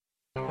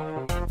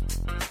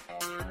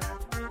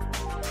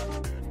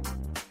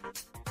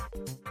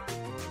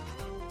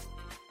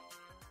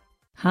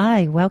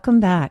Hi, welcome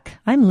back.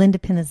 I'm Linda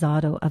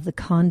Pinizzato of the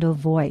Condo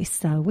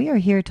Voice. We are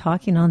here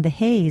talking on the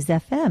Hayes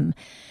FM.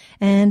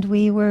 And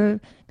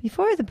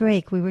before the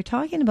break, we were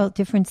talking about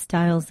different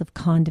styles of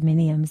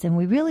condominiums, and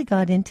we really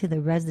got into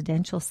the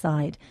residential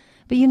side.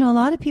 But a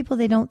lot of people,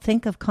 they don't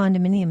think of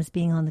condominiums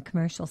being on the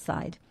commercial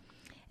side.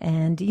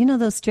 And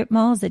those strip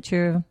malls that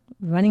you're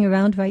running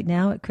around right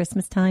now at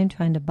Christmas time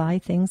trying to buy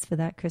things for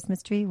that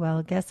Christmas tree?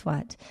 Well, guess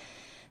what?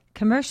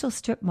 Commercial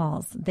strip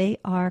malls, they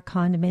are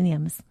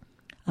condominiums.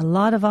 A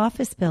lot of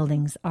office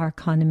buildings are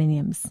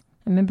condominiums.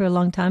 I remember a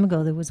long time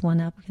ago there was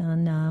one up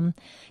on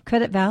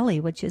Credit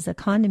Valley, which is a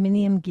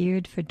condominium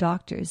geared for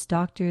doctors,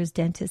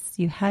 dentists.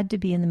 You had to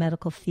be in the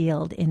medical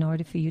field in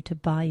order for you to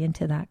buy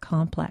into that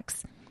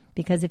complex.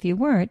 Because if you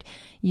weren't,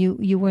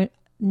 you were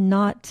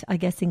not, I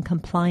guess, in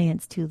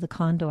compliance to the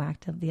Condo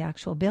Act of the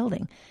actual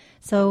building.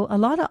 So a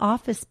lot of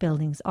office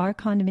buildings are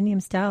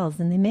condominium styles,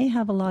 and they may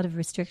have a lot of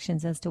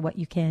restrictions as to what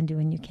you can do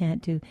and you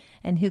can't do,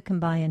 and who can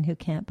buy and who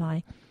can't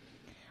buy.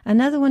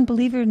 Another one,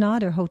 believe it or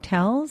not, are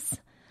hotels,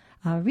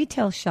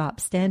 retail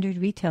shops, standard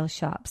retail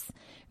shops.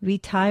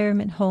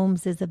 Retirement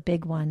homes is a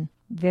big one,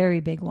 very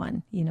big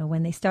one.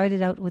 When they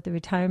started out with the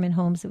retirement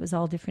homes, it was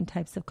all different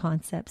types of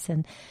concepts,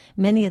 and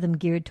many of them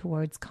geared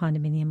towards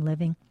condominium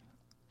living.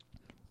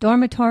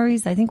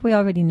 Dormitories, I think we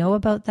already know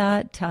about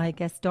that. I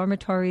guess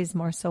dormitories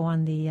more so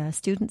on the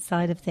student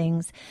side of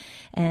things.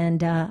 And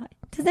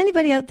does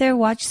anybody out there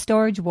watch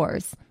Storage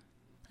Wars?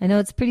 I know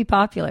it's pretty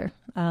popular.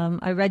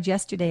 I read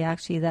yesterday,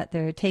 actually, that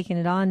they're taking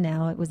it on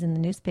now. It was in the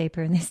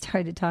newspaper, and they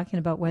started talking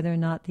about whether or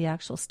not the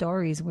actual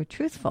stories were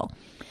truthful.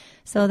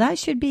 So that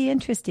should be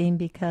interesting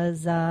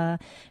because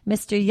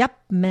Mr. Yup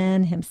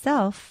Man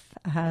himself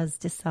has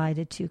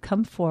decided to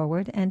come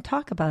forward and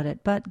talk about it.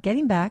 But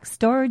getting back,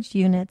 storage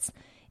units,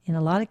 in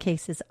a lot of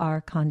cases, are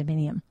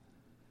condominium.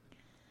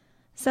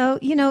 So,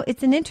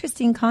 it's an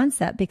interesting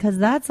concept because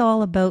that's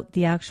all about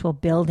the actual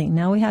building.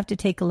 Now we have to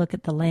take a look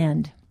at the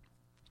land.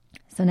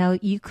 So now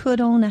you could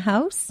own a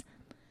house.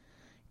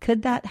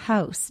 Could that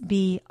house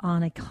be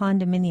on a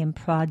condominium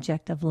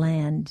project of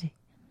land?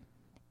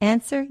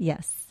 Answer,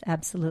 yes,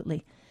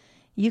 absolutely.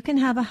 You can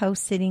have a house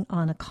sitting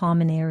on a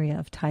common area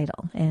of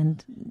title.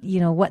 And,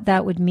 what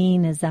that would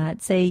mean is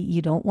that, say,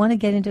 you don't want to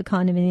get into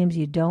condominiums,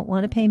 you don't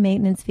want to pay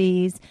maintenance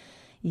fees,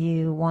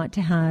 you want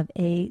to have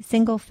a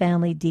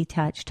single-family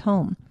detached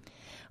home.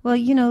 Well,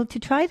 to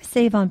try to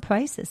save on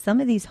prices, some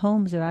of these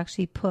homes are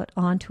actually put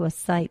onto a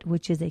site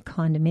which is a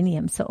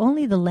condominium. So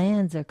only the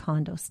lands are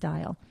condo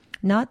style,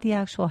 not the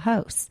actual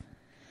house.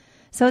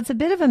 So it's a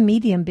bit of a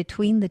medium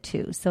between the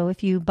two. So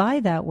if you buy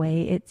that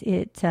way,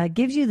 it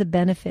gives you the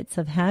benefits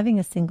of having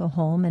a single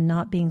home and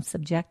not being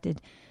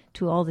subjected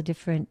to all the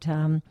different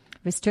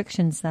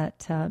restrictions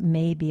that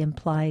may be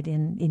implied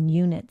in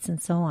units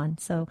and so on.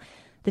 So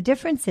the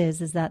difference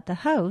is that the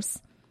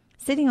house,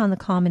 sitting on the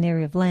common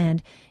area of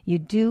land, you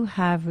do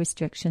have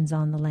restrictions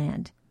on the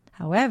land.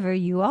 However,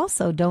 you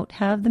also don't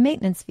have the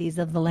maintenance fees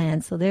of the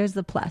land, so there's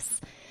the plus.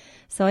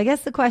 So I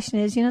guess the question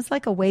is, it's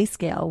like a weigh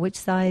scale. Which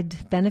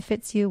side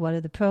benefits you? What are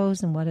the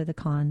pros and what are the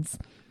cons?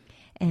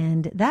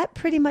 And that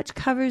pretty much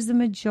covers the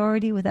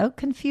majority without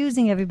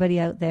confusing everybody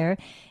out there.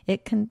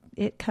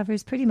 It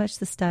covers pretty much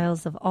the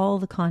styles of all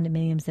the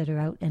condominiums that are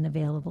out and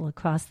available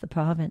across the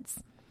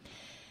province.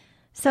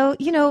 So,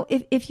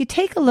 if you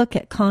take a look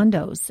at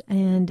condos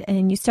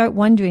and you start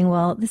wondering,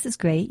 well, this is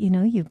great.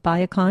 You buy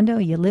a condo,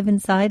 you live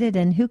inside it,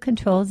 and who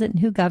controls it and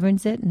who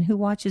governs it and who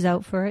watches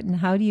out for it and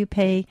how do you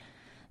pay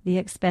the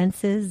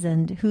expenses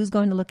and who's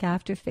going to look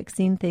after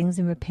fixing things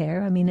and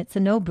repair? I mean, it's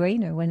a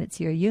no-brainer when it's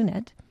your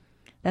unit.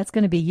 That's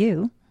going to be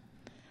you.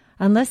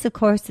 Unless, of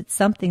course, it's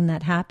something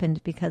that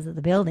happened because of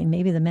the building.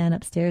 Maybe the man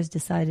upstairs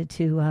decided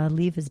to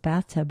leave his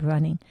bathtub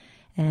running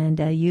and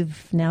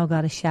you've now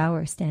got a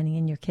shower standing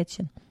in your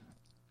kitchen.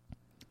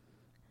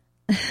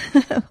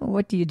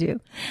 What do?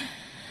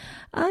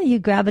 You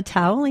grab a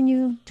towel and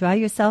you dry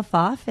yourself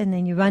off, and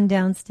then you run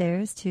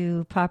downstairs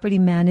to property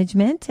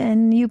management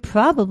and you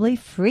probably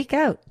freak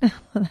out.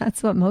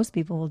 That's what most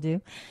people will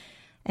do.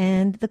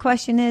 And the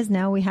question is,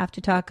 now we have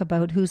to talk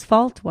about whose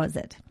fault was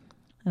it?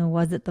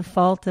 Was it the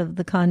fault of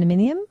the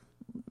condominium,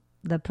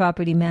 the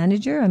property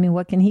manager? I mean,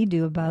 what can he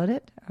do about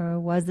it? Or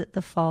was it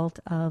the fault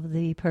of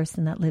the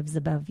person that lives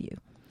above you?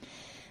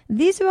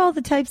 These are all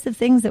the types of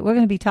things that we're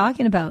going to be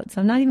talking about. So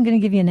I'm not even going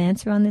to give you an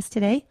answer on this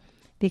today,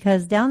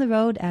 because down the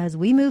road, as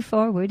we move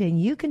forward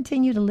and you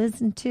continue to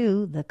listen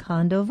to the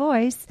Condo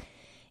Voice,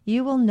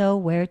 you will know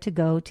where to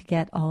go to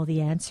get all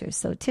the answers.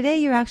 So today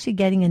you're actually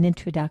getting an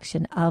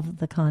introduction of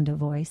the Condo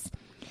Voice.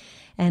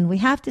 And we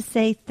have to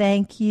say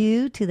thank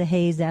you to the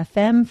Hayes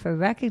FM for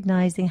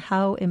recognizing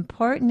how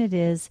important it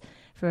is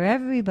for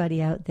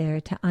everybody out there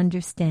to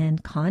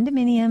understand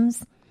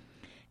condominiums,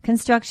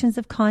 constructions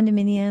of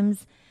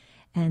condominiums,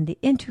 and the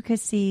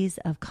intricacies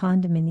of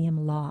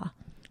condominium law,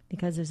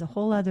 because there's a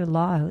whole other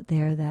law out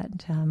there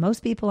that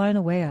most people aren't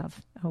aware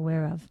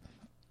of.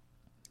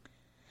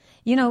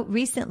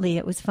 Recently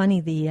it was funny,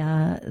 the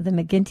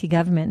McGuinty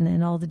government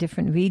and all the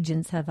different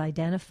regions have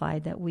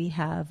identified that we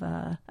have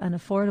an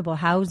affordable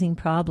housing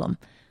problem.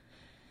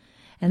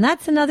 And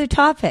that's another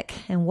topic.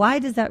 And why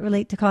does that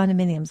relate to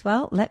condominiums?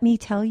 Well, let me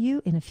tell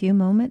you in a few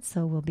moments,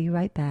 so we'll be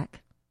right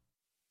back.